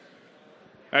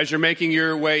As you're making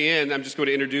your way in, I'm just going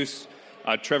to introduce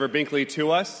Trevor Binkley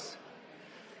to us.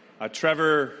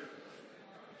 Trevor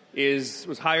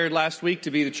was hired last week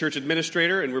to be the church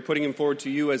administrator, and we're putting him forward to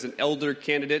you as an elder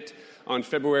candidate on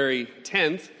February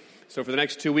 10th. So for the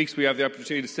next 2 weeks, we have the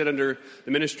opportunity to sit under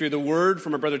the ministry of the Word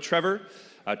from our brother Trevor.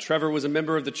 Trevor was a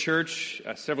member of the church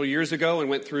several years ago and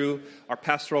went through our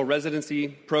pastoral residency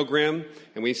program,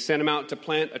 and we sent him out to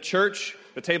plant a church,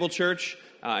 the Table Church,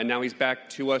 and now he's back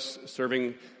to us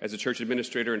serving as a church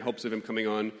administrator in hopes of him coming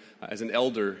on as an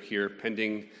elder here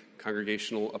pending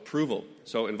congregational approval.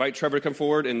 So invite Trevor to come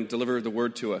forward and deliver the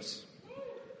word to us.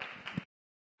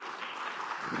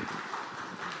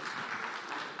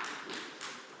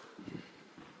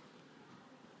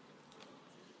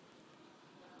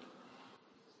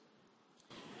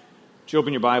 Would you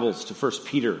open your Bibles to 1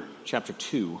 Peter chapter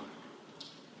 2,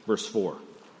 verse 4.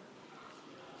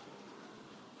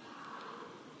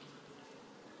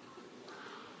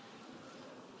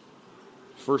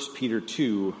 First Peter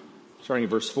 2, starting at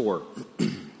verse 4.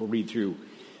 We'll read through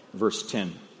verse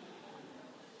 10.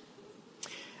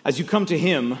 As you come to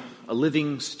him, a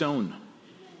living stone,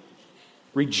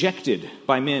 rejected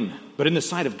by men, but in the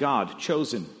sight of God,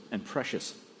 chosen and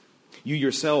precious. You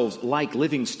yourselves, like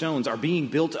living stones, are being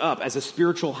built up as a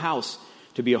spiritual house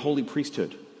to be a holy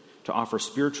priesthood, to offer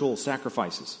spiritual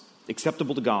sacrifices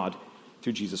acceptable to God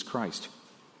through Jesus Christ.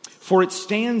 For it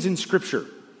stands in Scripture,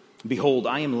 behold,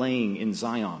 I am laying in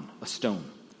Zion a stone,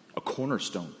 a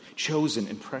cornerstone, chosen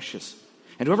and precious,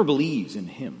 and whoever believes in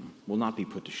him will not be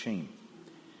put to shame.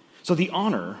 So the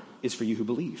honor is for you who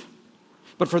believe.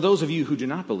 But for those of you who do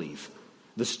not believe,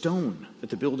 the stone that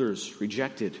the builders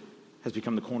rejected has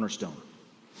become the cornerstone,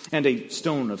 and a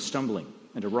stone of stumbling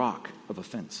and a rock of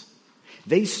offense.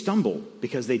 They stumble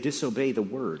because they disobey the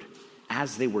word,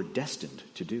 as they were destined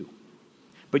to do.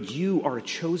 But you are a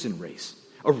chosen race,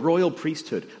 a royal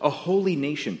priesthood, a holy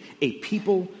nation, a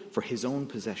people for his own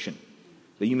possession,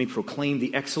 that you may proclaim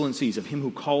the excellencies of him who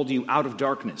called you out of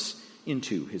darkness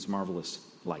into his marvelous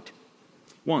light.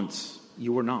 Once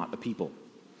you were not a people,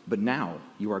 but now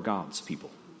you are God's people.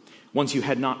 Once you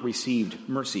had not received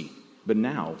mercy, but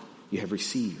now you have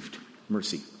received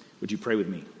mercy. Would you pray with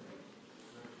me?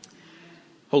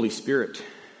 Holy Spirit,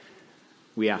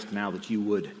 we ask now that you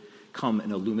would come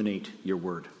and illuminate your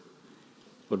word.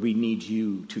 Lord, we need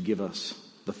you to give us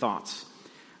the thoughts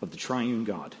of the triune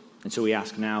God. And so we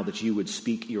ask now that you would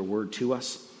speak your word to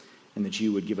us, and that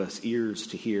you would give us ears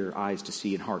to hear, eyes to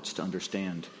see, and hearts to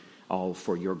understand, all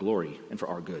for your glory and for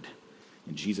our good.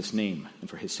 In Jesus' name and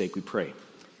for his sake we pray.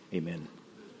 Amen.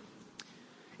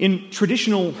 In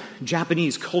traditional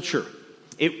Japanese culture,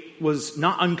 it was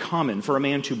not uncommon for a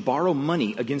man to borrow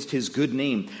money against his good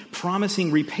name,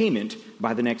 promising repayment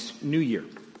by the next new year.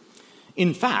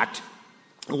 In fact,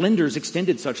 lenders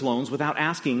extended such loans without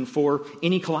asking for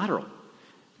any collateral.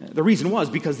 The reason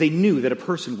was because they knew that a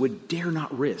person would dare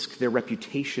not risk their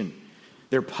reputation,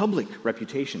 their public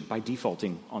reputation, by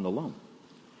defaulting on the loan.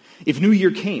 If New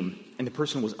Year came and the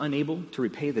person was unable to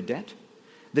repay the debt,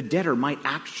 the debtor might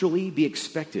actually be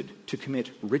expected to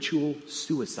commit ritual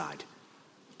suicide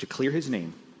to clear his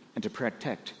name and to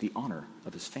protect the honor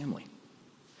of his family.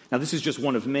 Now, this is just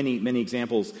one of many, many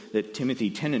examples that Timothy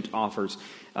Tennant offers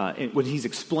when he's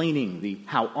explaining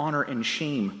how honor and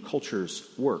shame cultures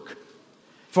work.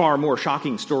 Far more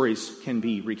shocking stories can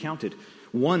be recounted.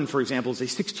 One, for example, is a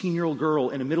 16-year-old girl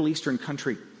in a Middle Eastern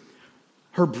country.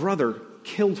 Her brother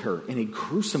killed her in a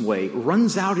gruesome way,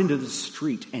 runs out into the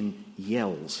street and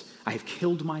yells, "I have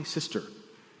killed my sister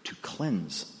to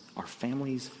cleanse our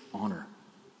family's honor."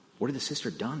 What had the sister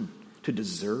done to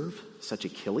deserve such a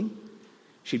killing?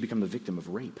 She'd become the victim of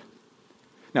rape.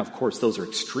 Now, of course, those are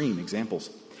extreme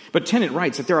examples. But Tennant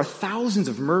writes that there are thousands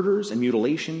of murders and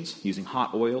mutilations using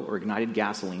hot oil or ignited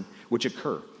gasoline which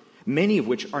occur, many of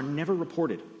which are never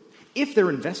reported. If they're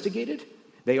investigated,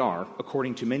 they are,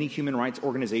 according to many human rights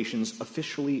organizations,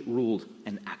 officially ruled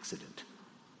an accident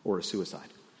or a suicide.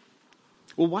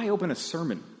 Well, why open a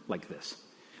sermon like this?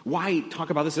 Why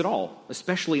talk about this at all,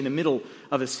 especially in the middle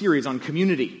of a series on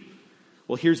community?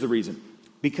 Well, here's the reason.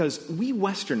 Because we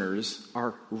Westerners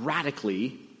are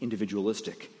radically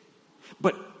individualistic.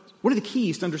 But one of the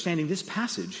keys to understanding this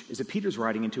passage is that Peter's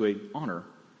writing into an honor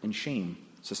and shame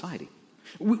society.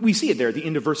 We see it there at the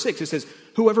end of verse 6. It says,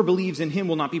 whoever believes in him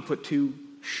will not be put to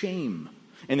shame.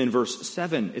 And in verse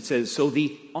 7, it says, so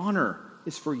the honor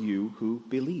is for you who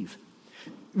believe.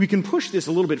 We can push this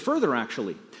a little bit further,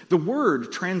 actually. The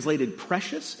word translated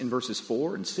precious in verses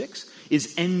 4 and 6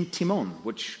 is en timon,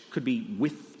 which could be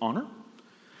with honor.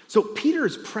 So Peter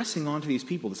is pressing onto these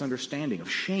people this understanding of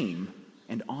shame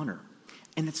and honor.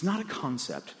 And it's not a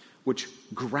concept which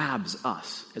grabs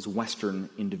us as Western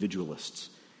individualists.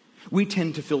 We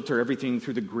tend to filter everything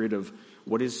through the grid of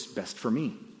what is best for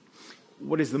me,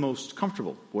 what is the most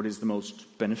comfortable, what is the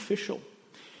most beneficial.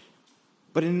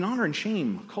 But in an honor and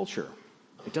shame culture,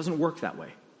 it doesn't work that way.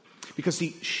 Because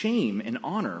see, shame and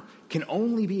honor can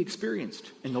only be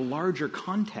experienced in the larger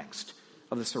context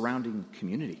of the surrounding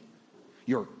community.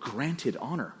 You're granted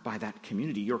honor by that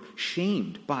community. You're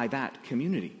shamed by that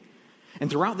community. And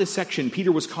throughout this section,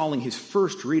 Peter was calling his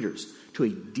first readers to a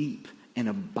deep and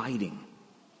abiding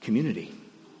community.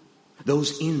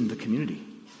 Those in the community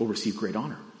will receive great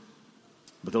honor,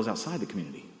 but those outside the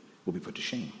community will be put to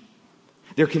shame.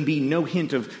 There can be no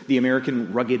hint of the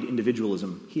American rugged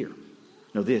individualism here.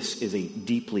 No, this is a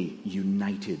deeply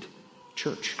united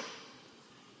church.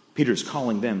 Peter's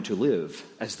calling them to live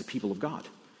as the people of God.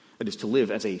 That is, to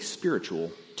live as a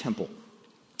spiritual temple.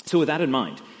 So with that in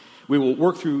mind, we will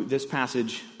work through this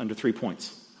passage under 3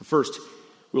 points. First,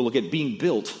 we'll look at being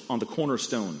built on the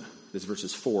cornerstone. This is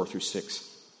verses 4 through 6.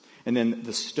 And then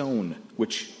the stone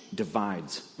which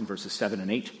divides in verses 7 and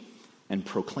 8. And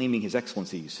proclaiming his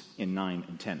excellencies in 9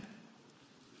 and 10.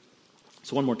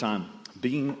 So one more time.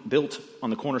 Being built on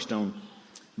the cornerstone,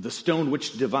 the stone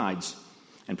which divides,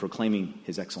 and proclaiming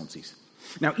his excellencies.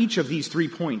 Now, each of these 3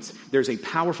 points, there's a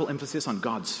powerful emphasis on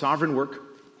God's sovereign work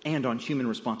and on human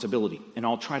responsibility. And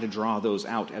I'll try to draw those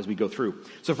out as we go through.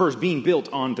 So first, being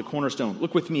built on the cornerstone.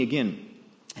 Look with me again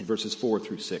at verses 4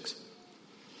 through 6.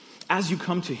 As you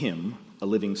come to him, a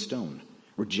living stone,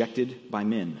 rejected by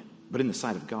men, but in the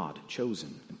sight of God,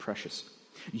 chosen and precious.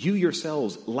 You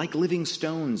yourselves, like living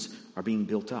stones, are being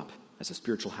built up as a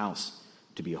spiritual house,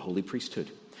 to be a holy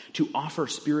priesthood, to offer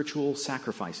spiritual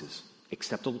sacrifices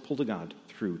acceptable to God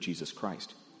through Jesus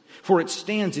Christ. For it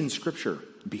stands in Scripture,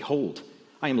 behold,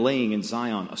 I am laying in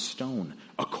Zion a stone,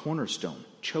 a cornerstone,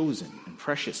 chosen and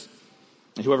precious,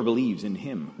 and whoever believes in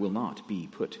him will not be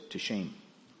put to shame.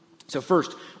 So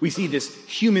first, we see this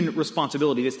human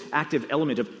responsibility, this active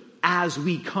element of as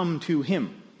we come to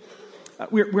him.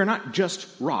 We're not just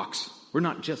rocks. We're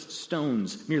not just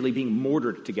stones merely being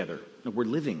mortared together. No, we're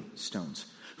living stones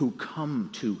who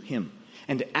come to him.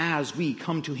 And as we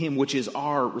come to him, which is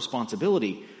our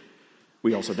responsibility,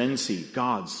 we also then see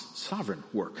God's sovereign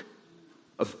work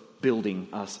of building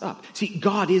us up. See,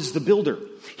 God is the builder.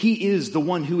 He is the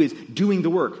one who is doing the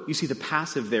work. You see the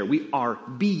passive there. We are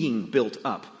being built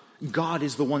up. God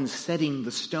is the one setting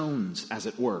the stones, as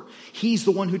it were. He's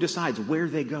the one who decides where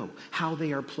they go, how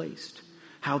they are placed,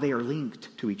 how they are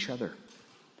linked to each other,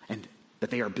 and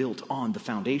that they are built on the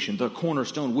foundation, the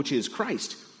cornerstone, which is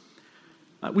Christ.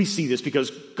 We see this because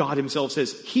God himself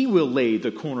says he will lay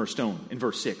the cornerstone in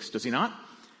verse 6, does he not?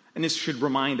 And this should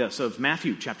remind us of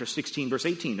Matthew chapter 16, verse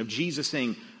 18, of Jesus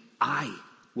saying, I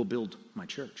will build my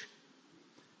church.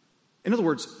 In other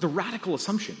words, the radical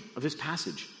assumption of this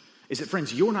passage is that,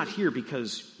 friends, you're not here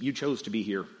because you chose to be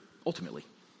here ultimately.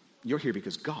 You're here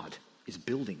because God is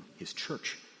building his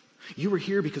church. You are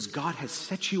here because God has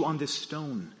set you on this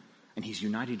stone, and he's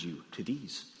united you to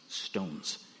these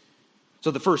stones.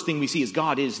 So the first thing we see is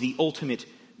God is the ultimate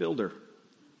builder.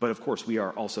 But of course, we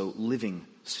are also living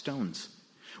stones.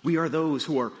 We are those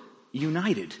who are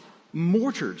united,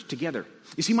 mortared together.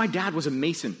 You see, my dad was a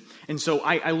mason. And so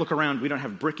I look around, we don't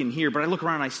have brick in here, but I look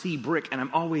around and I see brick, and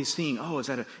I'm always seeing, is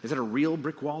that a real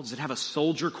brick wall? Does it have a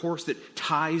soldier course that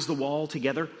ties the wall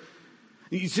together?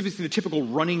 You see the typical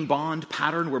running bond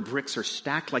pattern where bricks are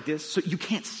stacked like this, so you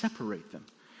can't separate them.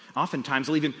 Oftentimes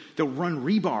they'll run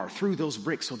rebar through those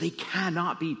bricks so they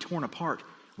cannot be torn apart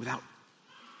without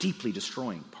deeply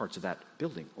destroying parts of that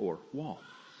building or wall.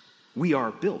 We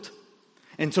are built.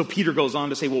 And so Peter goes on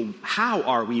to say, well, how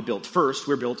are we built? First,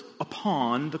 we're built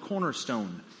upon the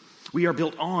cornerstone. We are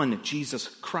built on Jesus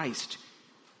Christ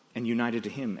and united to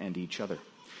him and each other.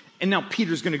 And now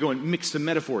Peter's going to go and mix some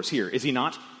metaphors here, is he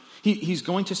not? He's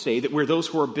going to say that we're those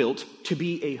who are built to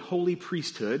be a holy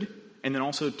priesthood and then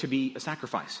also to be a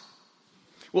sacrifice.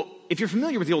 Well, if you're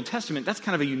familiar with the Old Testament, that's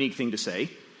kind of a unique thing to say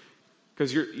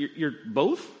because you're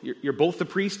both. You're both the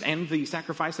priest and the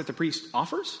sacrifice that the priest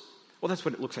offers. Well, that's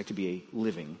what it looks like to be a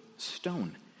living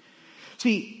stone.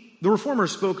 See, the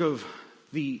Reformers spoke of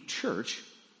the church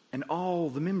and all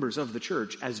the members of the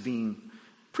church as being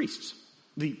priests,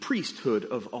 the priesthood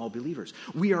of all believers.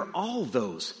 We are all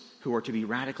those who are to be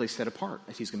radically set apart,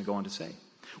 as he's going to go on to say.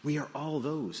 We are all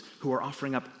those who are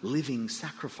offering up living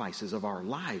sacrifices of our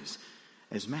lives,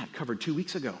 as Matt covered 2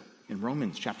 weeks ago in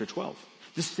Romans chapter 12.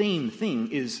 The same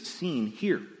thing is seen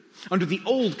here. Under the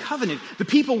old covenant, the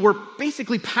people were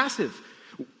basically passive.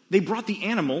 They brought the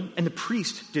animal, and the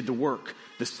priest did the work.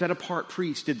 The set-apart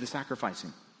priest did the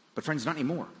sacrificing. But friends, not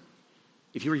anymore.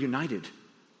 If you are united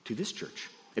to this church.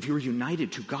 If you are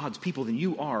united to God's people, then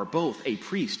you are both a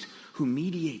priest who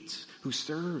mediates, who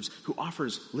serves, who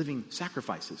offers living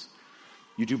sacrifices.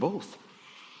 You do both.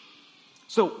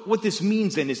 So what this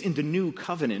means then is in the new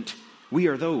covenant, we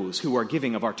are those who are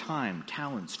giving of our time,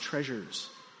 talents, treasures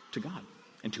to God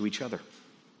and to each other.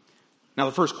 Now,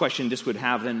 the first question this would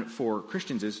have then for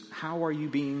Christians is, how are you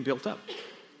being built up?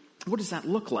 What does that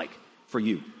look like for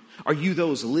you? Are you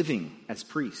those living as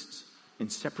priests,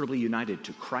 inseparably united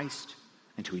to Christ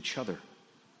and to each other?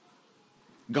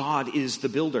 God is the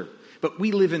builder, but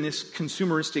we live in this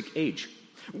consumeristic age.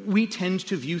 We tend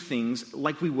to view things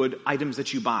like we would items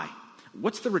that you buy.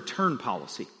 What's the return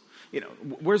policy?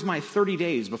 Where's my 30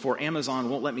 days before Amazon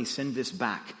won't let me send this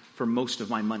back for most of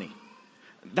my money?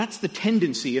 That's the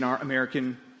tendency in our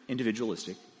American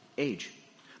individualistic age.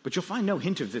 But you'll find no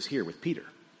hint of this here with Peter.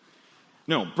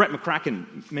 No, Brett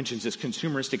McCracken mentions this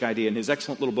consumeristic idea in his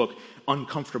excellent little book,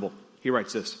 Uncomfortable. He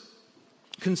writes this: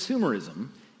 consumerism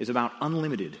is about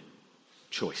unlimited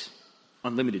choice,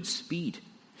 unlimited speed.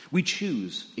 We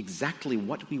choose exactly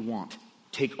what we want,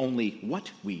 take only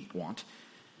what we want,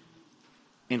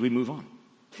 and we move on.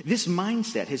 This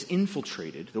mindset has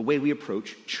infiltrated the way we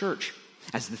approach church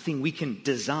as the thing we can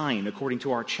design according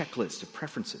to our checklist of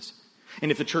preferences.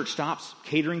 And if the church stops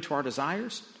catering to our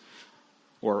desires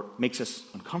or makes us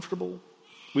uncomfortable,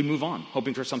 we move on,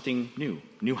 hoping for something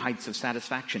new heights of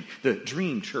satisfaction. The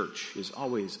dream church is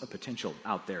always a potential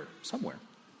out there somewhere.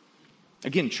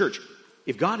 Again, church,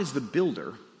 if God is the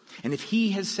builder, and if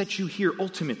he has set you here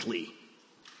ultimately,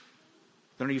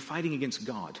 then are you fighting against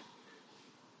God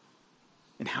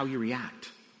and how you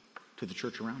react to the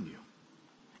church around you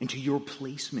and to your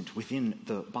placement within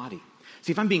the body?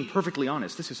 See, if I'm being perfectly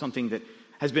honest, this is something that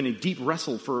has been a deep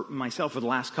wrestle for myself for the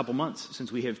last couple months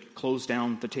since we have closed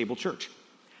down the Table Church.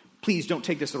 Please don't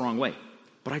take this the wrong way,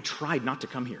 but I tried not to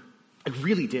come here. I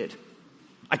really did.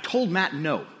 I told Matt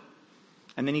no,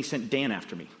 and then he sent Dan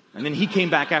after me, and then he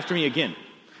came back after me again,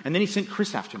 and then he sent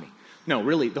Chris after me. No,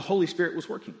 really, the Holy Spirit was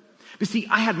working. But see,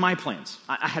 I had my plans.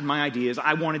 I had my ideas.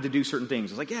 I wanted to do certain things.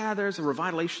 I was like, yeah, there's a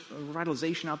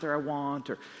revitalization out there I want,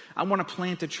 or I want to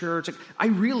plant a church. I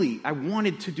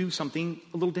wanted to do something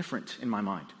a little different in my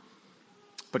mind.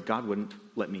 But God wouldn't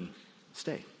let me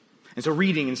stay. And so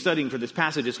reading and studying for this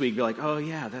passage this week, be like, oh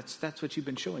yeah, that's what you've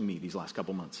been showing me these last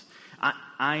couple months.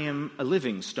 I am a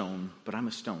living stone, but I'm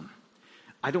a stone.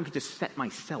 I don't get to set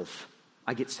myself.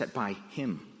 I get set by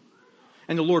him.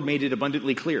 And the Lord made it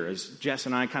abundantly clear as Jess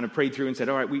and I kind of prayed through and said,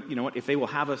 all right, you know what, if they will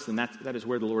have us, then that is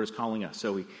where the Lord is calling us.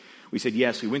 So we said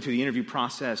yes. We went through the interview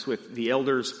process with the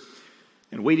elders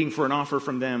and waiting for an offer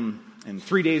from them. And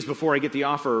 3 days before I get the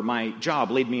offer, my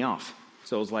job laid me off.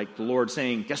 So it was like the Lord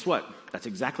saying, guess what? That's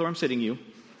exactly where I'm sitting you.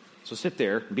 So sit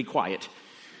there and be quiet.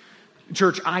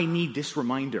 Church, I need this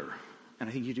reminder, and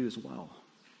I think you do as well,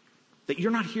 that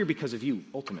you're not here because of you,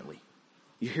 ultimately.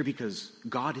 You're here because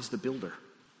God is the builder.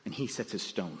 And he sets his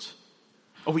stones.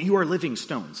 Oh, you are living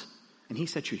stones. And he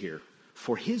set you here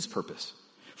for his purpose,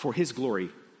 for his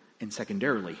glory, and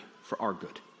secondarily, for our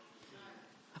good.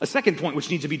 A second point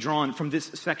which needs to be drawn from this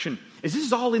section is this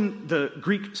is all in the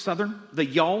Greek Southern, the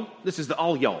y'all. This is the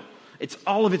all y'all. It's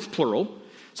all of its plural.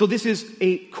 So this is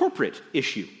a corporate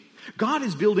issue. God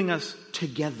is building us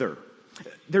together.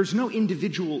 There's no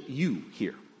individual you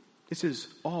here. This is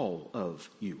all of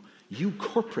you. You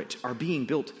corporate are being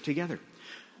built together.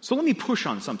 So let me push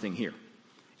on something here,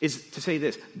 is to say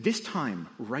this time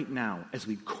right now as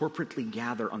we corporately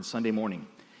gather on Sunday morning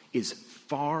is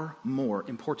far more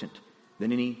important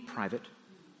than any private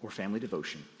or family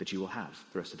devotion that you will have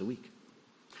the rest of the week.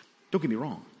 Don't get me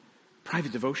wrong.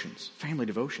 Private devotions, family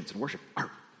devotions, and worship are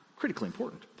critically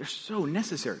important. They're so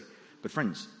necessary. But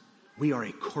friends, we are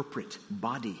a corporate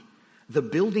body. The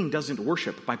building doesn't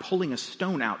worship by pulling a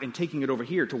stone out and taking it over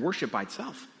here to worship by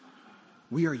itself.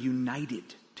 We are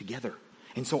united together.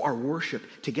 And so our worship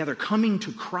together, coming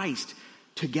to Christ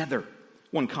together.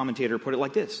 One commentator put it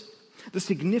like this: the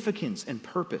significance and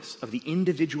purpose of the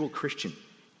individual Christian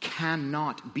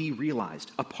cannot be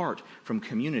realized apart from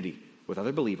community with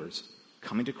other believers.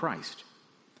 Coming to Christ.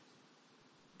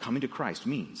 Coming to Christ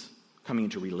means coming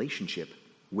into relationship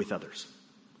with others,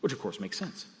 which of course makes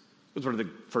sense. It's one of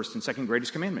the first and second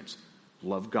greatest commandments.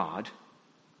 Love God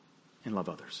and love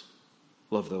others.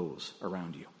 Love those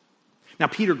around you. Now,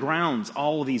 Peter grounds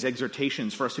all of these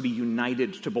exhortations for us to be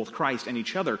united to both Christ and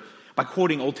each other by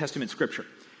quoting Old Testament scripture.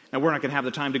 Now, we're not going to have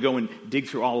the time to go and dig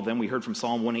through all of them. We heard from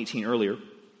Psalm 118 earlier.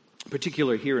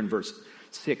 Particularly here in verse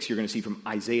 6, you're going to see from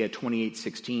Isaiah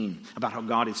 28:16 about how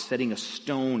God is setting a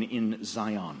stone in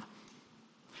Zion.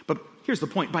 But here's the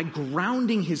point. By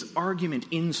grounding his argument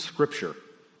in scripture,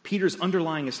 Peter's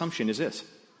underlying assumption is this: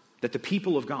 that the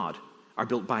people of God are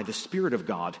built by the Spirit of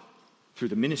God through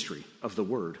the ministry of the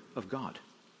Word of God.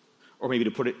 Or maybe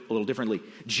to put it a little differently,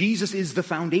 Jesus is the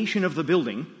foundation of the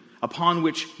building upon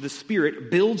which the Spirit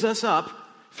builds us up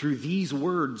through these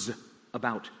words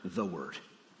about the Word.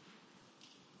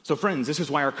 So friends, this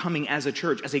is why our coming as a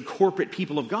church, as a corporate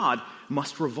people of God,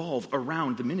 must revolve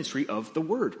around the ministry of the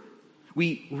Word.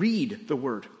 We read the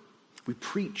Word. We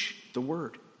preach the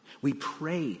Word. We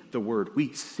pray the Word.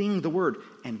 We sing the Word.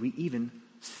 And we even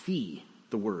see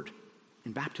the Word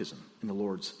in baptism, in the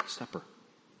Lord's Supper.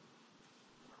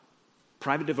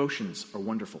 Private devotions are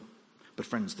wonderful. But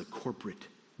friends, the corporate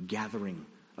gathering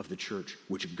of the church,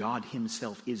 which God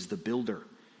himself is the builder,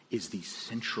 is the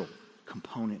central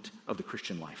component of the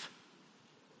Christian life.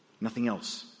 Nothing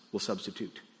else will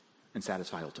substitute and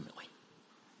satisfy ultimately.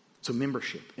 So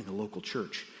membership in the local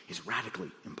church is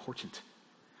radically important.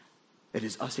 It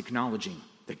is us acknowledging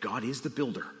that God is the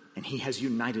builder and he has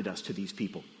united us to these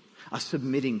people, us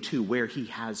submitting to where he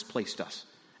has placed us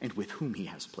and with whom he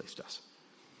has placed us.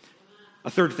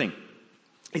 A third thing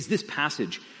is this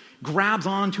passage grabs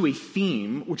onto a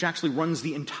theme which actually runs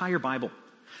the entire Bible.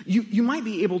 You might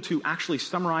be able to actually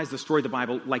summarize the story of the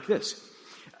Bible like this.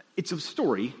 It's a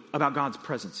story about God's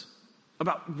presence,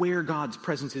 about where God's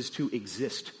presence is to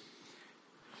exist.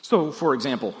 So, for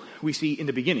example, we see in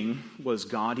the beginning was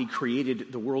God. He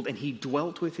created the world and he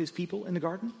dwelt with his people in the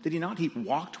garden, did he not? He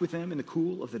walked with them in the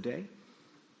cool of the day.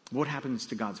 What happens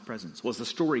to God's presence? Well, as the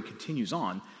story continues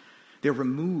on, they're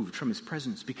removed from his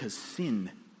presence because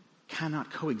sin cannot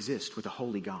coexist with a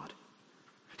holy God.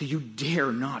 You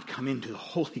dare not come into the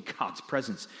holy God's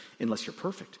presence unless you're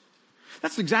perfect.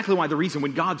 That's exactly why the reason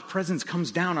when God's presence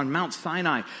comes down on Mount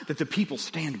Sinai that the people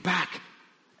stand back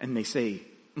and they say,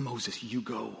 Moses, you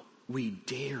go. We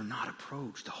dare not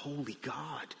approach the holy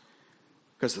God.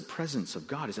 Because the presence of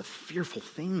God is a fearful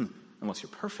thing unless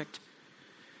you're perfect.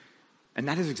 And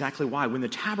that is exactly why when the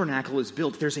tabernacle is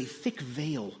built, there's a thick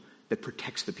veil that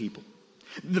protects the people.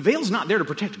 The veil's not there to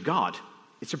protect God.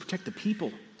 It's to protect the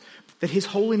people, that his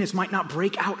holiness might not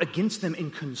break out against them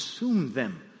and consume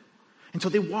them. And so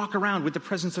they walk around with the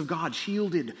presence of God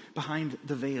shielded behind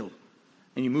the veil.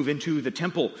 And you move into the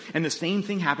temple, and the same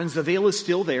thing happens. The veil is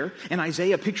still there, and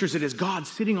Isaiah pictures it as God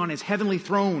sitting on his heavenly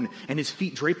throne and his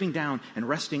feet draping down and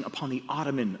resting upon the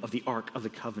ottoman of the Ark of the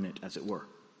Covenant, as it were.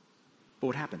 But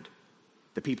what happened?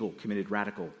 The people committed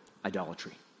radical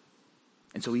idolatry.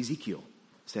 And so Ezekiel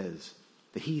says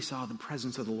that he saw the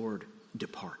presence of the Lord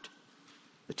depart.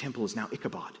 The temple is now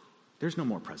Ichabod. There's no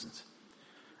more presence.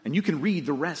 And you can read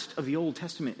the rest of the Old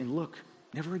Testament and look,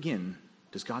 never again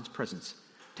does God's presence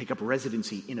take up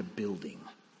residency in a building.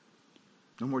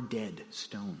 No more dead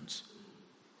stones.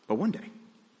 But one day,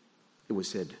 it was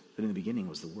said that in the beginning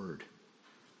was the Word.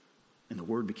 And the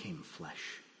Word became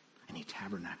flesh. And he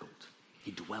tabernacled.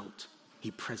 He dwelt.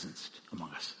 He presenced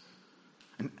among us.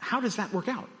 And how does that work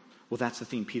out? Well, that's the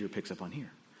theme Peter picks up on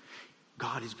here.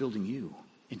 God is building you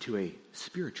into a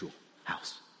spiritual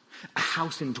house. A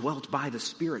house indwelt by the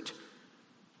Spirit.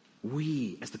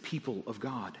 We, as the people of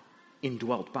God,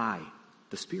 indwelt by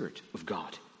the Spirit of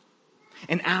God.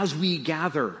 And as we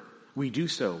gather, we do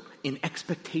so in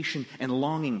expectation and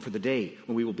longing for the day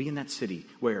when we will be in that city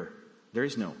where there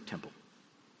is no temple,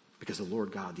 because the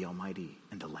Lord God, the Almighty,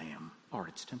 and the Lamb are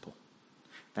its temple.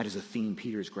 That is a theme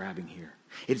Peter is grabbing here.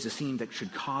 It is a theme that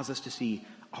should cause us to see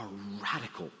our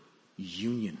radical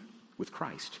union with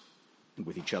Christ and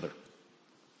with each other.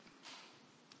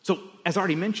 So, as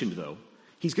already mentioned, though,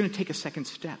 he's going to take a second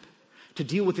step to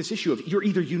deal with this issue of you're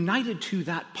either united to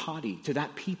that body, to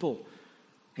that people,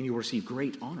 and you'll receive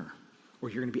great honor, or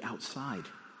you're going to be outside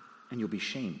and you'll be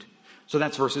shamed. So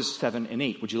that's verses 7 and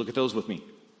 8. Would you look at those with me?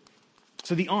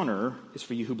 So the honor is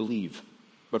for you who believe,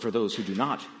 but for those who do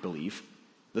not believe,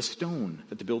 the stone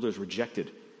that the builders rejected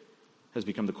has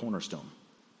become the cornerstone,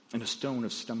 and a stone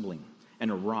of stumbling, and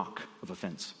a rock of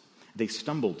offense. They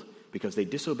stumbled because they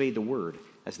disobeyed the word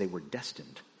as they were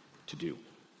destined to do.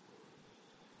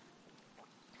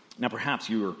 Now perhaps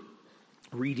you were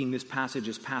reading this passage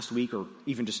this past week, or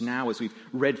even just now as we've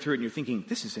read through it, and you're thinking,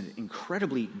 this is an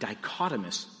incredibly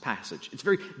dichotomous passage. It's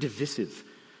very divisive.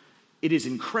 It is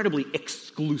incredibly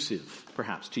exclusive,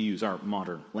 perhaps, to use our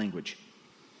modern language.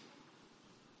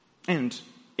 And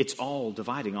it's all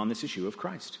dividing on this issue of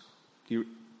Christ. Do you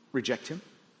reject him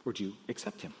or do you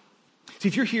accept him? See,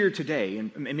 if you're here today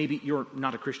and maybe you're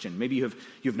not a Christian, maybe you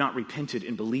have not repented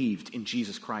and believed in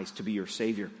Jesus Christ to be your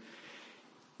Savior,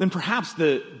 then perhaps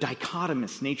the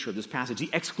dichotomous nature of this passage, the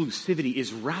exclusivity,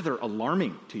 is rather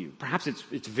alarming to you. Perhaps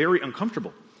it's very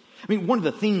uncomfortable. I mean, one of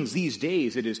the things these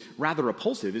days that is rather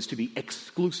repulsive is to be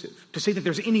exclusive, to say that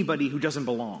there's anybody who doesn't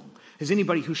belong, there's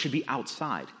anybody who should be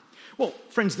outside. Well,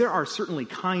 friends, there are certainly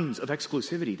kinds of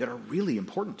exclusivity that are really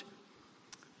important.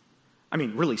 I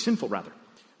mean, really sinful, rather.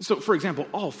 So, for example,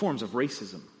 all forms of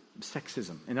racism,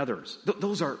 sexism, and others,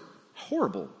 those are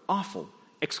horrible, awful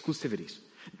exclusivities.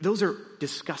 Those are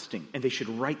disgusting, and they should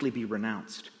rightly be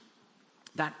renounced.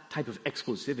 That type of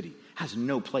exclusivity has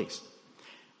no place.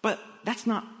 But that's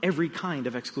not every kind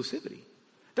of exclusivity.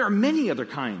 There are many other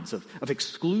kinds of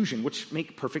exclusion which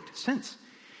make perfect sense.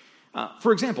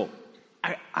 For example,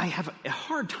 I have a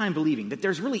hard time believing that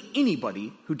there's really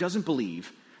anybody who doesn't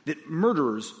believe that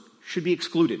murderers should be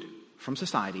excluded from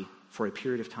society for a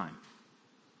period of time,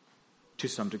 to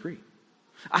some degree.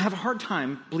 I have a hard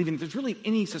time believing that there's really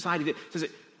any society that says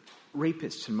that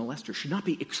rapists and molesters should not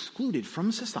be excluded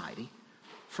from society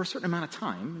for a certain amount of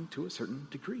time and to a certain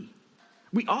degree.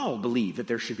 We all believe that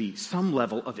there should be some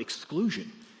level of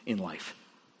exclusion in life.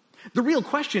 The real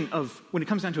question of when it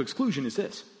comes down to exclusion is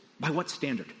this: by what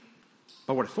standard?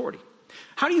 By what authority?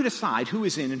 How do you decide who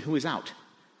is in and who is out?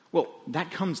 Well,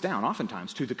 that comes down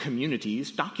oftentimes to the community's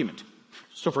document.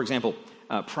 So, for example,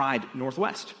 Pride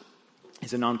Northwest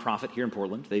is a nonprofit here in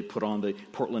Portland. They put on the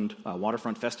Portland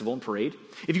Waterfront Festival and Parade.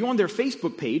 If you go on their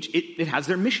Facebook page, it has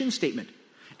their mission statement.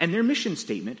 And their mission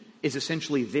statement is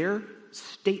essentially their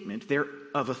statement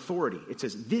of authority. It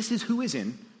says, this is who is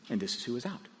in and this is who is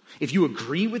out. If you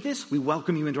agree with this, we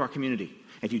welcome you into our community.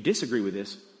 If you disagree with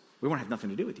this, we want to have nothing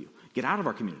to do with you. Get out of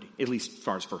our community, at least as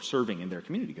far as for serving in their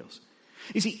community goes.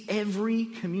 You see, every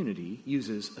community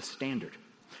uses a standard.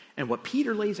 And what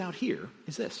Peter lays out here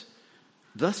is this: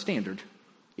 the standard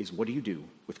is, what do you do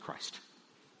with Christ?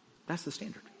 That's the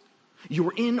standard.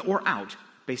 You're in or out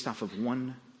based off of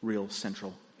one real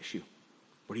central issue.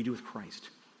 What do you do with Christ?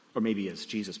 Or maybe as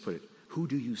Jesus put it, who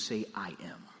do you say I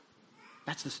am?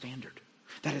 That's the standard.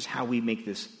 That is how we make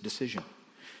this decision.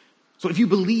 So if you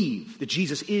believe that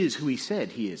Jesus is who he said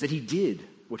he is, that he did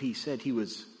what he said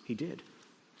he did,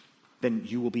 then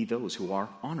you will be those who are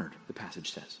honored, the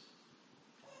passage says.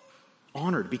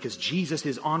 Honored because Jesus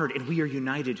is honored and we are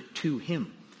united to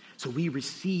him. So we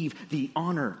receive the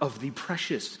honor of the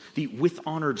precious, the with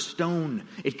honored stone.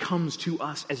 It comes to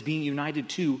us as being united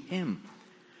to him.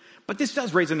 But this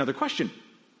does raise another question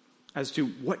as to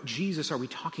what Jesus are we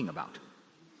talking about?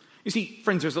 You see,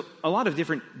 friends, there's a lot of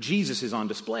different Jesuses on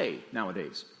display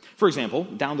nowadays. For example,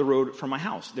 down the road from my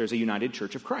house, there's a United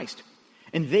Church of Christ.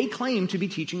 And they claim to be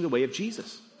teaching the way of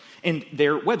Jesus. And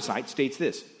their website states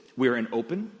this: we're an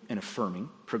open and affirming,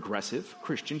 progressive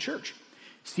Christian church,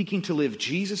 seeking to live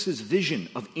Jesus' vision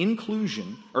of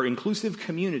inclusion or inclusive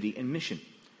community and mission.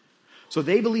 So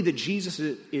they believe that Jesus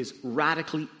is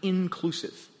radically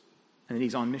inclusive and that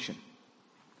he's on mission.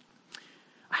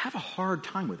 I have a hard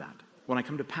time with that when I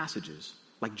come to passages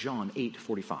like John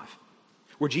 8:45,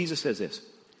 where Jesus says this: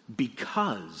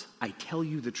 because I tell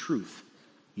you the truth,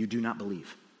 you do not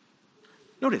believe.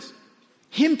 Notice,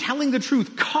 him telling the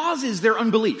truth causes their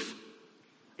unbelief.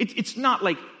 It's not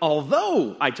like,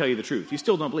 although I tell you the truth, you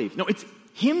still don't believe. No, it's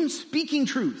him speaking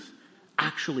truth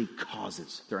actually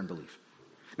causes their unbelief.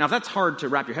 Now, if that's hard to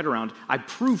wrap your head around, I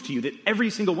prove to you that every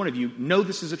single one of you know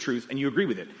this is a truth and you agree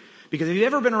with it. Because if you've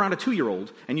ever been around a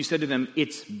 2-year-old and you said to them,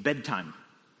 it's bedtime,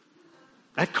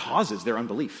 that causes their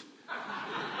unbelief.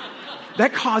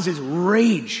 That causes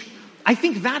rage. I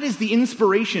think that is the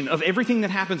inspiration of everything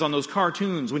that happens on those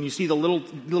cartoons when you see the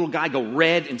little guy go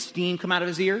red and steam come out of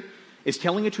his ear, is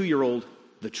telling a 2-year-old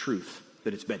the truth,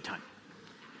 that it's bedtime.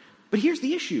 But here's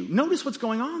the issue. Notice what's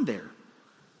going on there.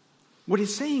 What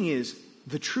he's saying is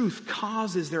the truth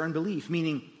causes their unbelief,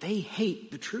 meaning they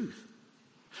hate the truth.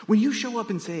 When you show up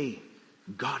and say,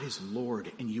 God is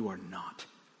Lord and you are not,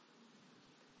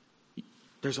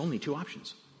 there's only two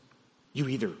options. You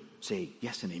either say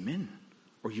yes and amen,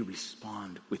 or you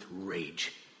respond with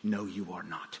rage. No, you are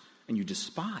not. And you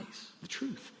despise the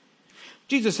truth.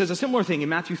 Jesus says a similar thing in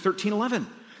Matthew 13:11.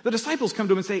 The disciples come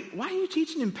to him and say, why are you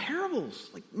teaching in parables?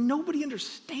 Like, nobody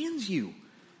understands you.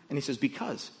 And he says,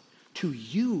 because to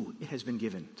you it has been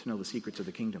given to know the secrets of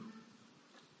the kingdom,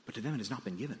 but to them it has not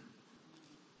been given.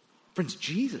 Friends,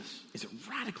 Jesus is a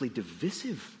radically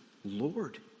divisive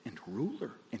Lord and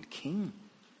ruler and king.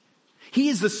 He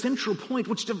is the central point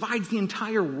which divides the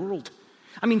entire world.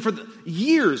 I mean, for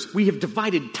years we have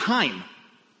divided time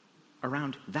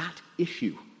around that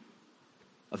issue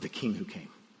of the king who came.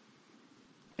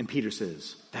 And Peter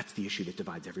says, that's the issue that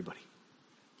divides everybody.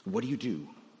 What do you do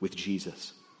with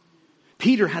Jesus?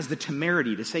 Peter has the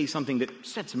temerity to say something that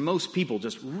sets most people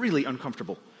just really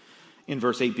uncomfortable. In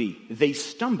verse 8b, they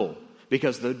stumble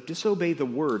because they disobey the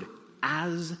word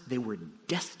as they were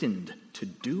destined to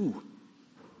do.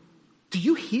 Do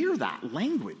you hear that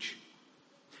language?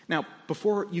 Now,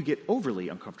 before you get overly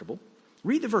uncomfortable,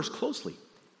 read the verse closely.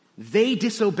 They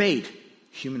disobeyed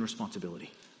human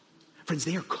responsibility. Friends,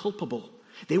 they are culpable.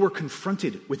 They were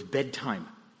confronted with bedtime,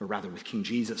 or rather with King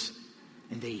Jesus,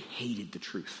 and they hated the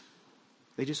truth.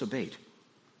 They disobeyed.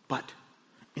 But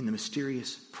in the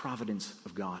mysterious providence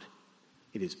of God,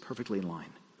 it is perfectly in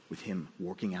line with him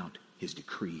working out his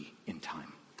decree in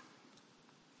time.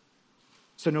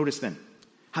 So notice then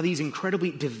how these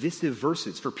incredibly divisive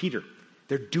verses for Peter,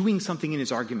 they're doing something in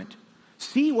his argument.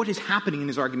 See what is happening in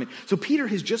his argument. So Peter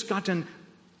has just got done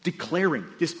declaring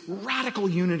this radical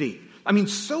unity. I mean,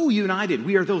 so united.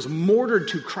 We are those mortared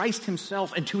to Christ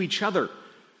himself and to each other.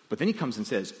 But then he comes and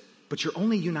says, but you're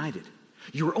only united.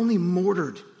 You're only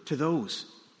mortared to those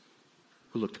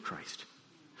who look to Christ.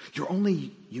 You're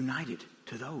only united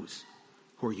to those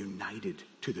who are united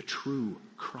to the true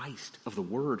Christ of the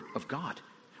Word of God,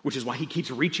 which is why he keeps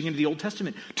reaching into the Old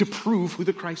Testament to prove who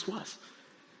the Christ was,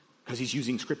 because he's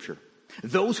using Scripture.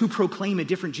 Those who proclaim a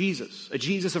different Jesus, a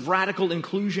Jesus of radical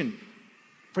inclusion,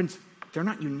 friends, they're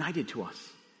not united to us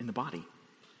in the body.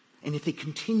 And if they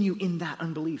continue in that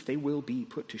unbelief, they will be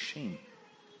put to shame.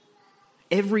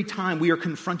 Every time we are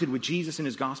confronted with Jesus and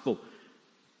his gospel,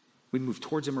 we move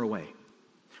towards him or away.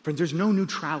 Friends, there's no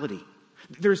neutrality.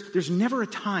 There's never a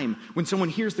time when someone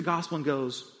hears the gospel and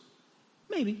goes,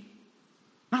 maybe.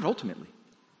 Not ultimately.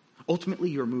 Ultimately,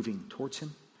 you're moving towards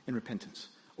him in repentance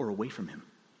or away from him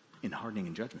in hardening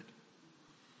and judgment.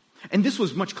 And this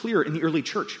was much clearer in the early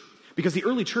church, because the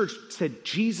early church said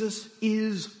Jesus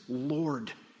is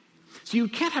Lord. So you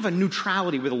can't have a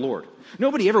neutrality with the Lord.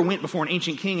 Nobody ever went before an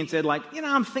ancient king and said, like,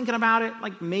 I'm thinking about it,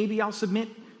 like maybe I'll submit.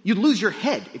 You'd lose your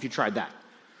head if you tried that.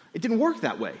 It didn't work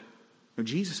that way. No,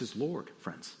 Jesus is Lord,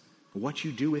 friends. What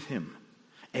you do with him,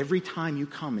 every time you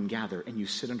come and gather and you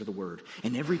sit under the word,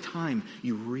 and every time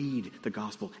you read the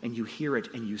gospel and you hear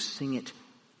it and you sing it,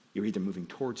 you're either moving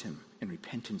towards him in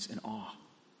repentance and awe,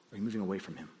 or you're moving away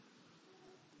from him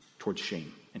towards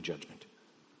shame and judgment.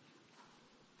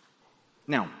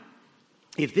 Now,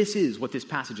 if this is what this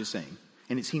passage is saying,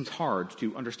 and it seems hard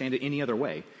to understand it any other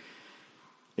way,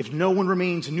 if no one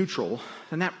remains neutral,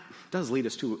 then that does lead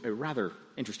us to a rather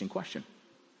interesting question.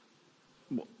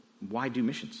 Why do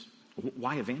missions?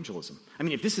 Why evangelism? I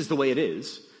mean, if this is the way it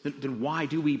is, then why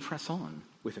do we press on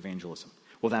with evangelism?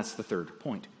 Well, that's the third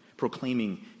point,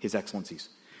 proclaiming his excellencies.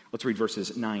 Let's read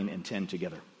verses 9 and 10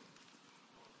 together.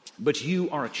 But you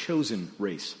are a chosen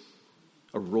race,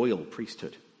 a royal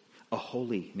priesthood, a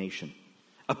holy nation,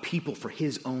 a people for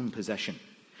his own possession,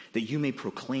 that you may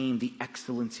proclaim the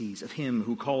excellencies of him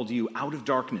who called you out of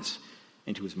darkness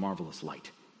into his marvelous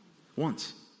light.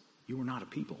 Once you were not a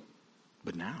people,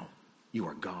 but now you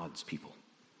are God's people.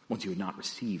 Once you had not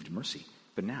received mercy,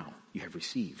 but now you have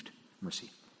received mercy.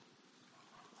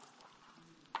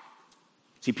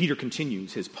 See, Peter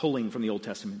continues his pulling from the Old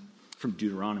Testament, from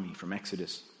Deuteronomy, from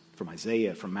Exodus, from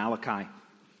Isaiah, from Malachi,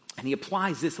 and he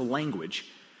applies this language,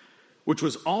 which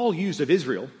was all used of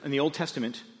Israel in the Old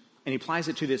Testament, and he applies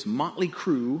it to this motley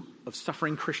crew of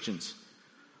suffering Christians.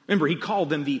 Remember, he called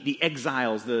them the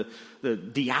exiles, the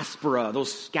diaspora,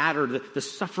 those scattered, the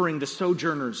suffering, the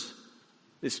sojourners,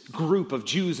 this group of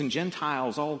Jews and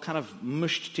Gentiles all kind of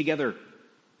mushed together.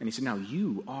 And he said, now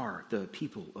you are the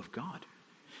people of God.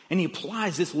 And he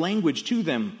applies this language to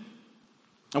them.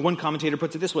 And one commentator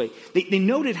puts it this way. They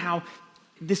noted how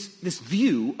this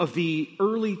view of the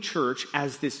early church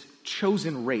as this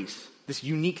chosen race, this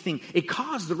unique thing, it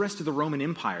caused the rest of the Roman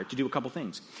Empire to do a couple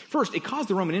things. First, it caused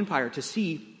the Roman Empire to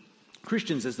see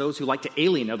Christians as those who like to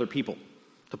alienate other people,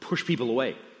 to push people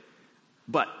away.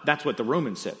 But that's what the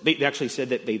Romans said. They actually said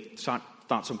that they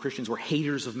thought some Christians were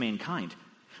haters of mankind.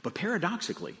 But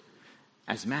paradoxically,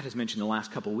 as Matt has mentioned in the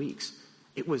last couple weeks,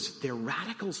 it was their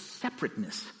radical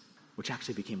separateness which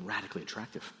actually became radically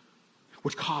attractive,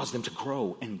 which caused them to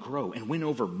grow and win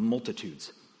over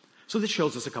multitudes. So this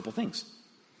shows us a couple things.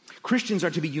 Christians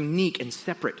are to be unique and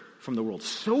separate from the world,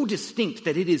 so distinct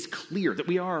that it is clear that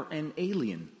we are an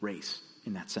alien race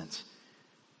in that sense.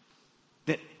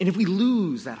 And if we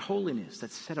lose that holiness,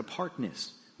 that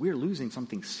set-apartness, we are losing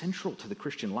something central to the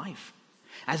Christian life.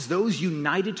 As those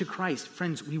united to Christ,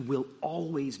 friends, we will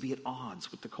always be at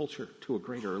odds with the culture to a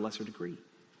greater or lesser degree.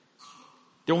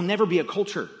 There will never be a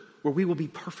culture where we will be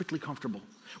perfectly comfortable,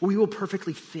 where we will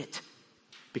perfectly fit,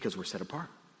 because we're set apart.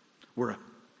 We're a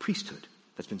priesthood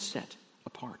that's been set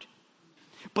apart.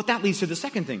 But that leads to the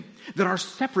second thing, that our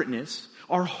separateness,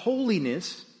 our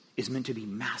holiness, is meant to be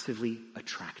massively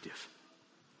attractive.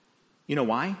 You know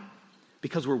why?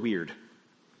 Because we're weird.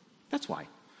 That's why.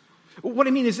 What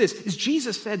I mean is this, is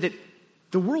Jesus said that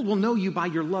the world will know you by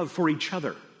your love for each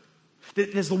other.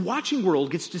 That as the watching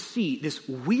world gets to see this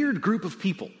weird group of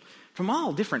people from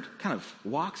all different kind of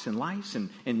walks and lives and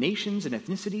nations and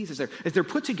ethnicities, as they're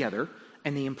put together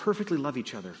and they imperfectly love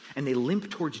each other and they limp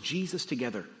towards Jesus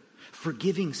together,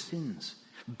 forgiving sins,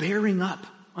 bearing up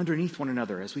underneath one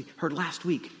another, as we heard last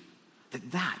week,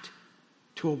 that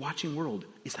to a watching world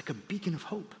is like a beacon of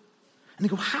hope. And they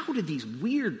go, how did these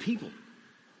weird people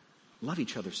love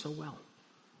each other so well?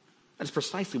 That's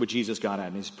precisely what Jesus got at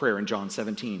in his prayer in John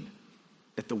 17,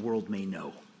 that the world may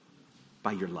know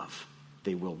by your love.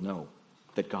 They will know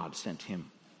that God sent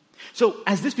him. So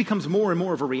as this becomes more and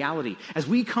more of a reality, as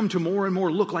we come to more and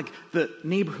more look like the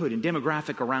neighborhood and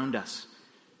demographic around us,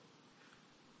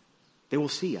 they will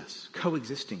see us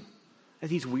coexisting as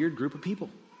these weird group of people.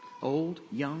 Old,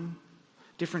 young,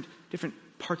 different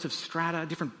parts of strata,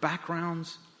 different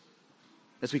backgrounds.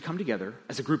 As we come together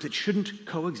as a group that shouldn't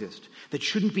coexist, that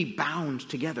shouldn't be bound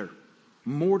together,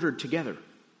 mortared together.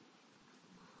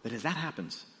 That as that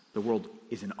happens, the world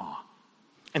is in awe.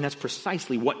 And that's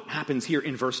precisely what happens here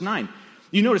in verse 9.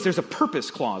 You notice there's a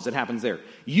purpose clause that happens there.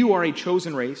 You are a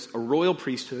chosen race, a royal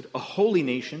priesthood, a holy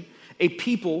nation, a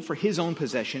people for his own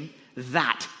possession.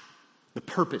 That, the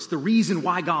purpose, the reason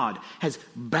why God has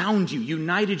bound you,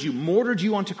 united you, mortared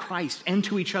you onto Christ and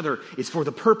to each other, is for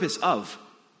the purpose of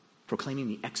proclaiming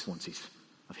the excellencies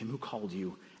of him who called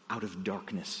you out of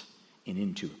darkness and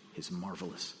into his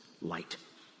marvelous light.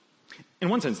 In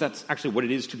one sense, that's actually what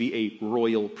it is to be a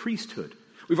royal priesthood.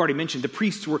 We've already mentioned the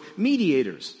priests were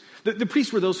mediators. The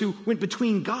priests were those who went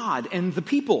between God and the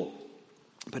people.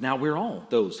 But now we're all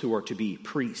those who are to be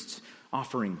priests,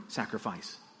 offering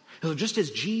sacrifice. So just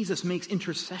as Jesus makes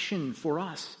intercession for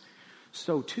us,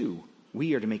 so too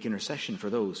we are to make intercession for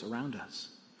those around us.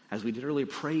 As we did earlier,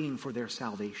 praying for their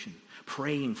salvation,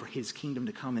 praying for his kingdom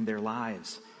to come in their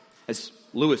lives. As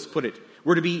Lewis put it,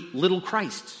 we're to be little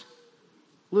Christs,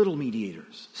 little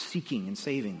mediators, seeking and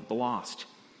saving the lost.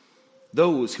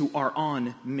 Those who are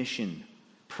on mission,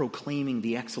 proclaiming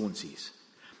the excellencies.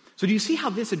 So do you see how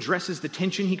this addresses the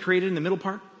tension he created in the middle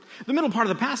part? The middle part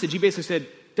of the passage, he basically said,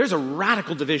 there's a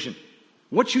radical division.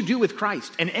 What you do with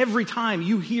Christ, and every time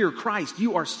you hear Christ,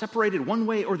 you are separated one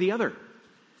way or the other.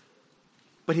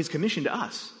 But his commission to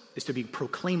us is to be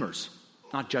proclaimers,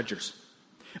 not judgers.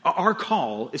 Our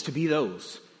call is to be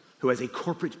those who, as a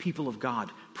corporate people of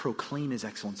God, proclaim his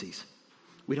excellencies.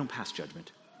 We don't pass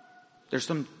judgment. There's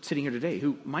some sitting here today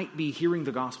who might be hearing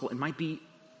the gospel and might be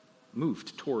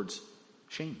moved towards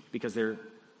shame because they're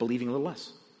believing a little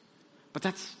less. But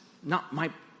that's not my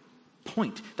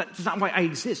point. That's not why I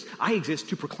exist. I exist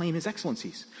to proclaim his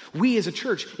excellencies. We as a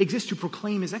church exist to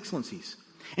proclaim his excellencies.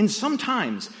 And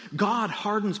sometimes God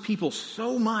hardens people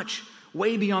so much,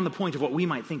 way beyond the point of what we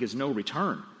might think is no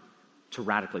return, to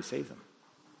radically save them.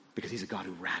 Because he's a God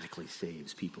who radically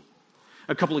saves people.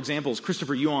 A couple examples.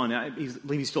 Christopher Yuan, I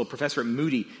believe he's still a professor at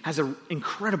Moody, has an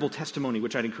incredible testimony,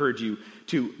 which I'd encourage you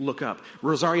to look up.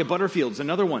 Rosaria Butterfield's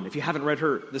another one. If you haven't read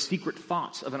her, The Secret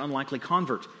Thoughts of an Unlikely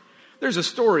Convert. There's a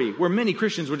story where many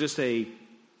Christians would just say,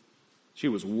 she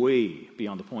was way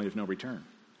beyond the point of no return.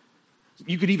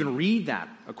 You could even read that,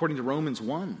 according to Romans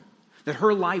 1, that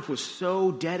her life was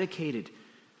so dedicated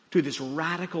to this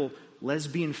radical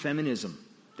lesbian feminism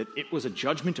that it was a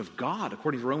judgment of God,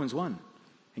 according to Romans 1,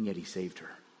 and yet he saved her.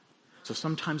 So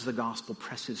sometimes the gospel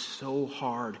presses so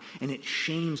hard and it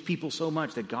shames people so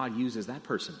much that God uses that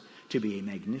person to be a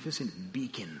magnificent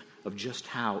beacon of just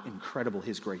how incredible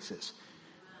his grace is.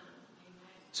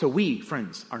 So we,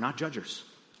 friends, are not judgers.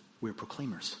 We're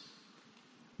proclaimers.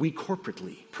 We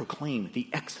corporately proclaim the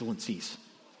excellencies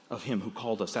of him who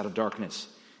called us out of darkness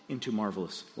into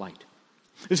marvelous light.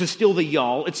 This is still the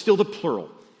y'all. It's still the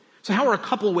plural. So how are a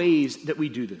couple ways that we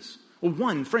do this? Well,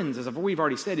 one, friends, as we've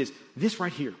already said, is this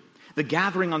right here. The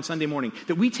gathering on Sunday morning.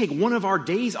 That we take one of our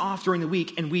days off during the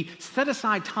week and we set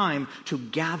aside time to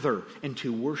gather and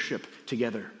to worship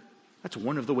together. That's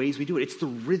one of the ways we do it. It's the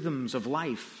rhythms of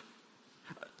life.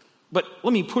 But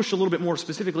let me push a little bit more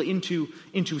specifically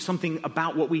into something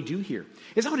about what we do here.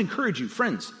 I would encourage you,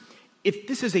 friends, if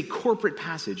this is a corporate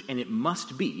passage, and it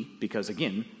must be, because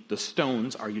again, the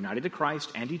stones are united to Christ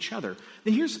and each other,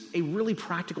 then here's a really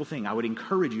practical thing I would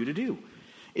encourage you to do,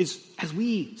 is as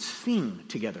we sing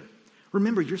together,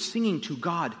 remember you're singing to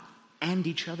God and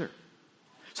each other.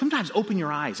 Sometimes open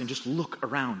your eyes and just look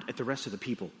around at the rest of the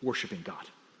people worshiping God.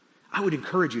 I would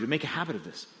encourage you to make a habit of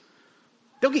this.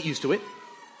 They'll get used to it.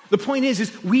 The point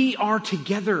is we are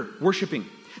together worshiping.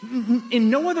 In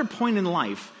no other point in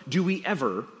life do we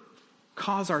ever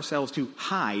cause ourselves to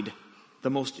hide the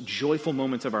most joyful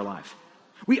moments of our life.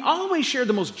 We always share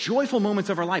the most joyful moments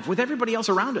of our life with everybody else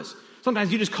around us.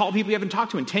 Sometimes you just call people you haven't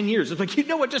talked to in 10 years. It's like, you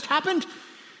know what just happened?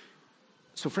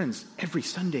 So friends, every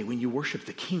Sunday when you worship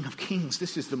the King of Kings,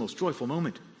 this is the most joyful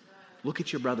moment. Look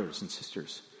at your brothers and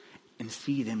sisters and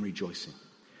see them rejoicing.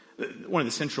 One of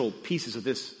the central pieces of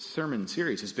this sermon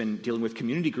series has been dealing with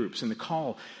community groups and the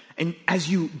call. And as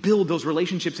you build those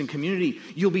relationships in community,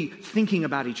 you'll be thinking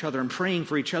about each other and praying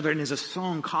for each other. And as a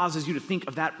song causes you to think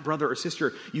of that brother or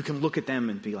sister, you can look at them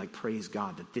and be like, praise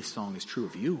God that this song is true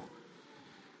of you.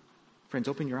 Friends,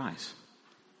 open your eyes.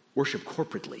 Worship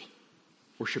corporately.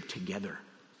 Worship together.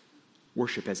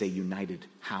 Worship as a united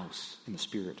house in the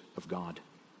Spirit of God.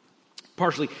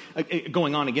 Partially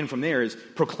going on again from there is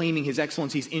proclaiming his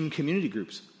excellencies in community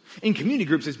groups. In community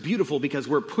groups, it's beautiful because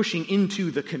we're pushing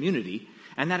into the community,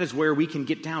 and that is where we can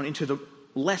get down into the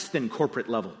less than corporate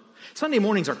level. Sunday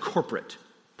mornings are corporate,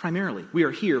 primarily. We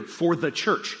are here for the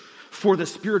church, for the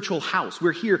spiritual house.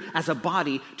 We're here as a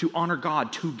body to honor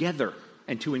God together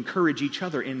and to encourage each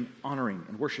other in honoring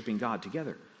and worshiping God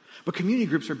together. But community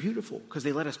groups are beautiful because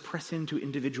they let us press into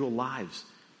individual lives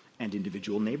and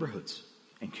individual neighborhoods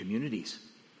and communities.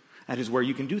 That is where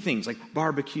you can do things like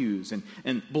barbecues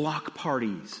and block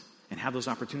parties and have those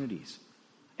opportunities.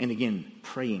 And again,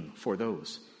 praying for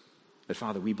those that,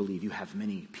 Father, we believe you have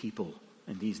many people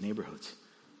in these neighborhoods.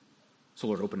 So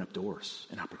Lord, open up doors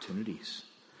and opportunities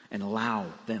and allow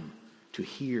them to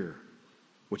hear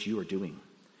what you are doing.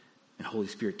 And Holy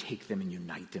Spirit, take them and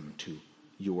unite them to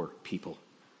your people.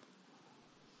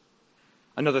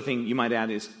 Another thing you might add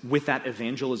is with that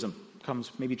evangelism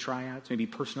comes maybe triads, maybe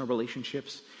personal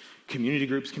relationships. Community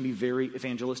groups can be very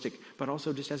evangelistic, but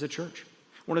also just as a church.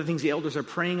 One of the things the elders are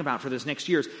praying about for this next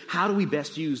year is how do we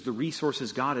best use the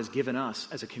resources God has given us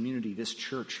as a community, this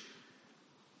church,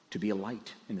 to be a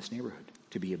light in this neighborhood,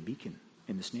 to be a beacon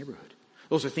in this neighborhood.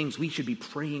 Those are things we should be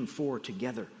praying for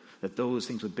together, that those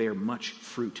things would bear much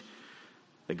fruit,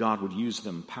 that God would use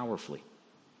them powerfully.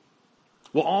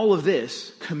 Well, all of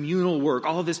this communal work,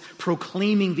 all of this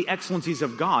proclaiming the excellencies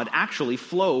of God actually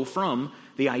flow from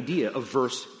the idea of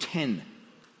verse 10.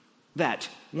 That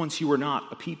once you were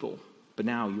not a people, but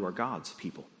now you are God's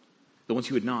people. That once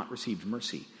you had not received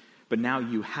mercy, but now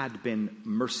you had been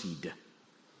mercied.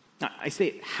 Now, I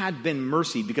say had been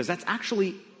mercied because that's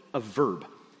actually a verb.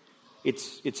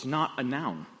 It's not a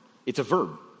noun. It's a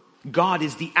verb. God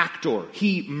is the actor.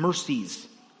 He mercies.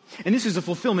 And this is a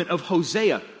fulfillment of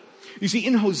Hosea. You see,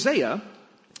 in Hosea,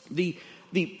 the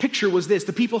picture was this.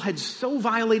 The people had so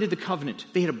violated the covenant,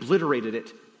 they had obliterated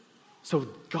it. So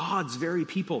God's very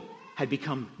people had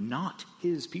become not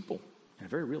his people in a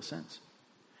very real sense.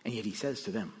 And yet he says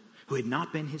to them, who had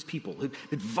not been his people, who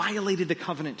had violated the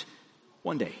covenant,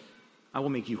 one day I will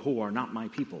make you who are not my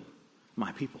people,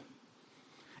 my people.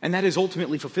 And that is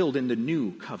ultimately fulfilled in the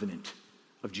new covenant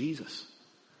of Jesus.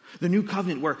 The new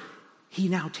covenant where he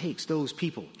now takes those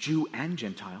people, Jew and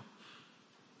Gentile,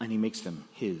 and he makes them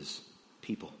his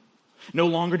people. No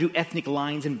longer do ethnic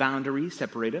lines and boundaries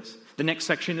separate us. The next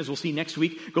section, as we'll see next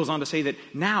week, goes on to say that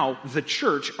now the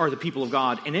church are the people of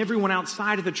God and everyone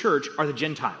outside of the church are the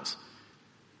Gentiles.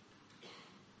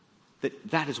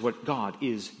 That is what God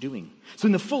is doing. So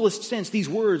in the fullest sense, these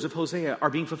words of Hosea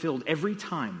are being fulfilled every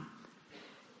time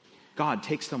God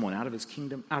takes someone out of his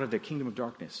kingdom, out of their kingdom of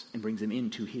darkness, and brings them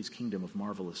into his kingdom of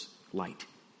marvelous light.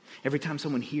 Every time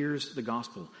someone hears the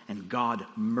gospel and God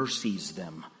mercies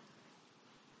them,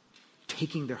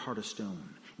 taking their heart of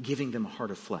stone, giving them a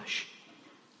heart of flesh,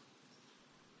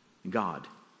 God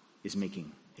is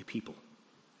making a people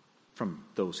from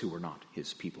those who were not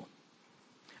his people.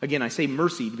 Again, I say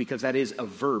mercied because that is a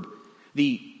verb.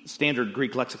 The standard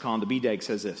Greek lexicon, the BDAG,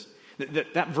 says this.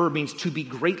 That verb means to be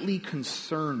greatly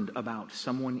concerned about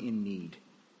someone in need.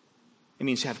 It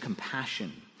means to have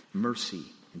compassion, mercy,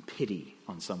 and pity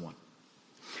on someone.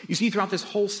 You see, throughout this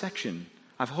whole section,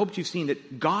 I've hoped you've seen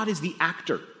that God is the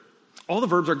actor. All the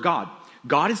verbs are God.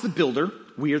 God is the builder.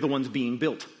 We are the ones being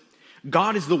built.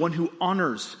 God is the one who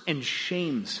honors and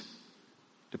shames,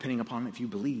 depending upon if you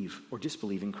believe or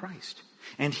disbelieve in Christ.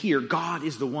 And here, God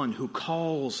is the one who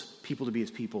calls people to be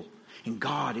his people. And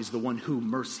God is the one who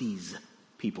mercies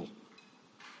people.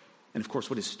 And of course,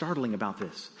 what is startling about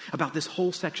this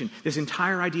whole section, this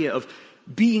entire idea of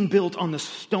being built on the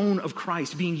stone of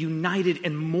Christ, being united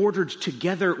and mortared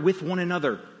together with one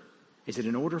another, is that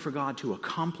in order for God to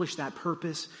accomplish that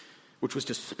purpose, which was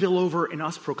to spill over in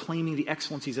us proclaiming the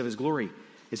excellencies of his glory,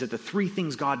 is that the three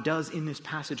things God does in this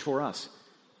passage for us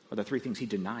are the three things he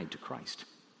denied to Christ.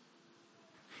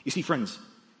 You see, friends,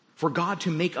 for God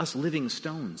to make us living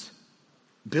stones,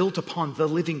 built upon the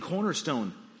living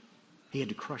cornerstone, he had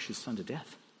to crush his son to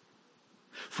death.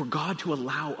 For God to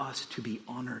allow us to be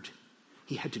honored,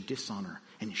 he had to dishonor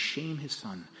and shame his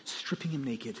son, stripping him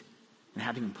naked and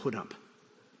having him put up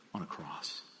on a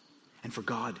cross. And for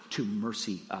God to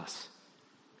mercy us,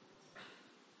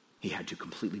 he had to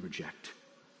completely reject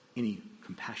any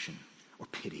compassion or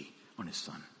pity on his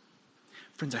son.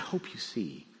 Friends, I hope you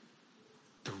see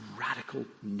the radical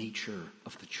nature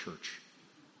of the church.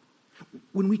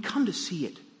 When we come to see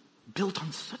it built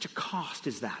on such a cost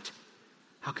as that,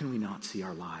 how can we not see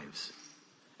our lives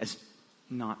as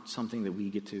not something that we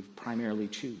get to primarily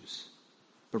choose,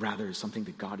 but rather as something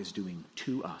that God is doing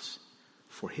to us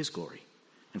for his glory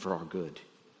and for our good?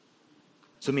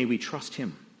 So may we trust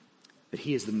him that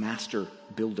he is the master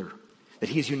builder, that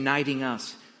he is uniting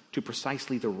us to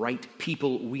precisely the right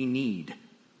people we need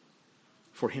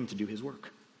for him to do his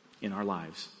work in our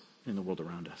lives and in the world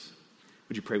around us.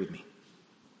 Would you pray with me?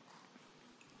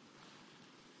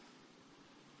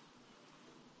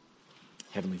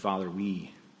 Heavenly Father, we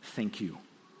thank you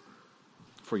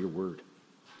for your word.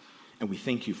 And we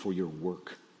thank you for your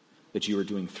work that you are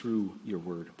doing through your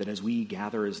word. That as we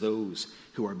gather as those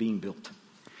who are being built,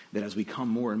 that as we come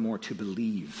more and more to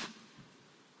believe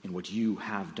in what you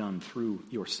have done through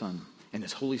your Son, and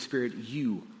as Holy Spirit,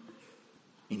 you,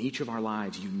 in each of our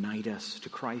lives, unite us to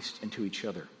Christ and to each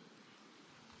other,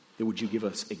 that would you give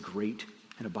us a great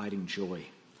and abiding joy,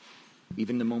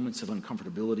 even in the moments of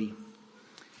uncomfortability,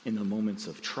 in the moments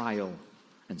of trial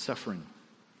and suffering.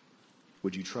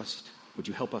 Would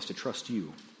you help us to trust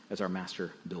you as our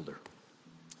master builder?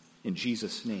 In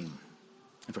Jesus' name,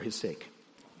 and for his sake,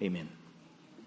 amen.